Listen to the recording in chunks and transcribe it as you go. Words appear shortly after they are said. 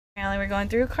Apparently we're going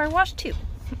through a car wash too.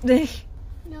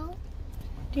 No.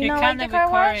 Do you not like the car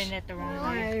wash? At the wrong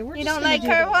way. You don't like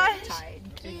car wash?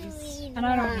 And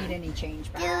I don't need any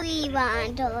change back. Do we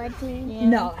want to do?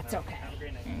 No, that's okay.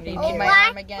 Do you need my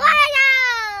arm again?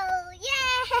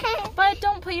 Yeah. But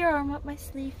don't put your arm up my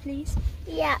sleeve, please.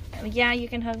 Yeah. Yeah, you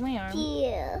can hug my arm.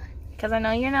 Yeah. Because I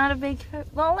know you're not a big...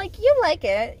 Well, like, you like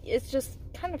it. It's just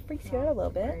kind of freaks you out a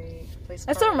little bit.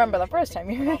 I still remember the first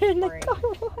time you were in the car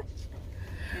wash.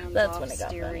 That's when it got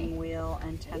steering funny. wheel,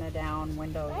 antenna down,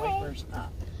 window wipers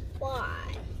up. Why?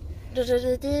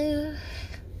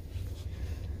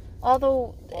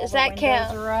 Although, Zach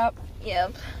can't... Are up.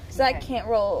 Yep. Zach can't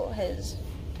roll his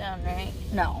down, right?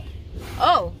 No.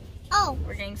 Oh! Oh.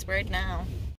 We're getting sprayed now.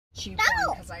 Cheap No,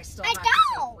 one, because I still I have to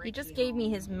don't. take He just gave me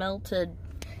his melted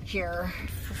here.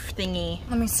 thingy.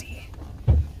 Let me see.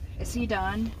 Is he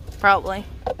done? Probably.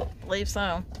 Believe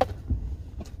so.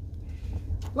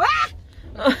 Wah!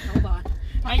 Hold on.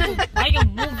 Why you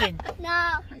moving?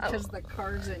 No. Because the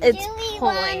car's in. It's Do we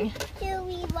pulling. Do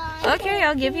we want? Okay,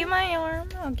 I'll give you my arm.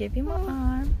 I'll give you my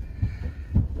arm.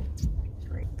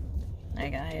 Great. I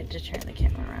had to turn the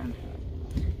camera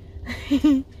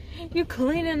around. You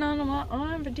cleaning on my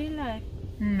arm, but do you like?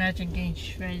 Imagine getting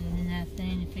shredded in that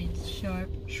thing if it's sharp.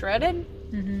 Shredded?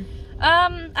 Mm-hmm.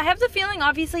 I have the feeling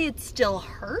obviously it still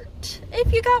hurt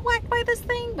if you got whacked by this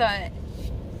thing, but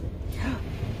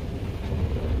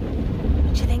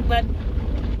what you think, bud?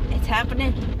 It's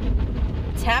happening.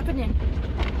 It's happening.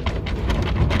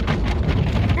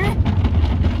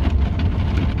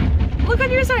 Look on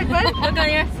your side, bud. Look on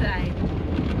your side.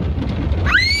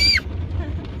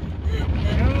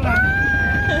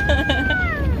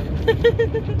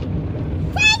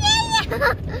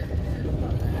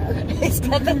 He's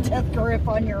got the death grip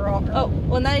on your arm. Oh,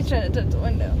 well now he's trying to touch the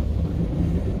window.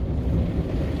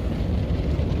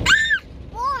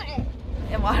 Water.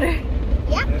 In water?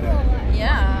 Yep. Water.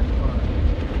 Yeah.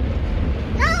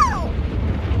 No.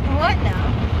 What now?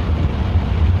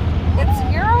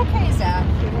 You're okay, Zach.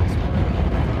 He looks worried.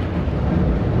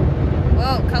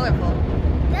 Whoa, colorful.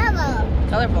 Yellow.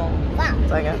 Colorful. Wow.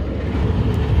 It's like a...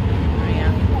 Oh,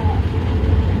 yeah.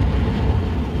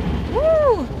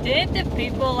 Woo! Did the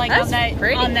people like That's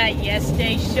pretty. on that Yes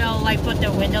Day show like put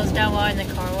their windows down while in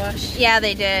the car wash? Yeah,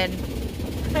 they did.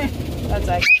 That's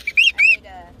like... I need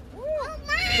to Oh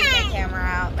get the my. camera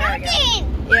out. There we go. Cooking.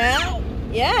 Yeah?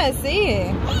 Yeah,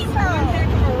 see? People. Heck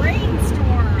of a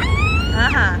rainstorm.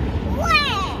 Uh-huh.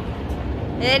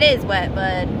 Wet. It is wet,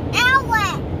 bud.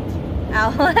 Outlet.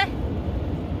 Outlet?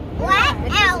 Wet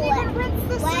Even outlet. rinse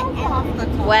the Wet soap off the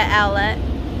top. Wet outlet.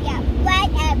 Yeah. Wet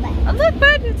outlet. Oh, look,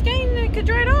 bud. It's getting... It could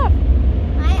dry it off.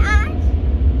 My eyes.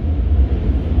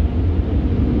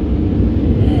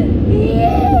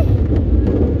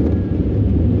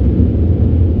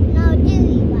 No, do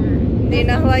we want? Do you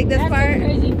not like this That's a part?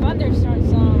 crazy thunderstorm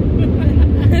song.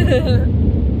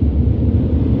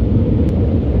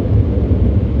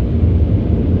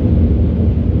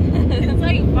 It's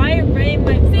like vibrating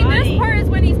my See, body. this part is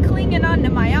when he's clinging onto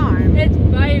my arm. It's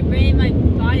vibrating my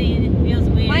body and it feels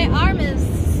weird. My arm is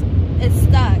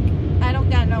stuck. I don't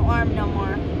got no arm no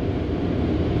more.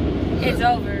 It's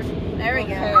over. There we go.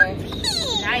 Now There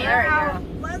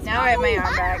we go. Now I have my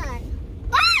arm back.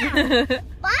 Fun.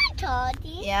 Fun,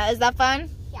 Toddy. Yeah, is that fun?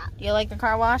 Yeah. Do you like the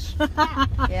car wash? Yeah.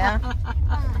 Yeah.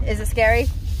 Fun. Is it scary?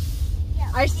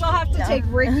 I still have to No. take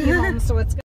Ricky home, so it's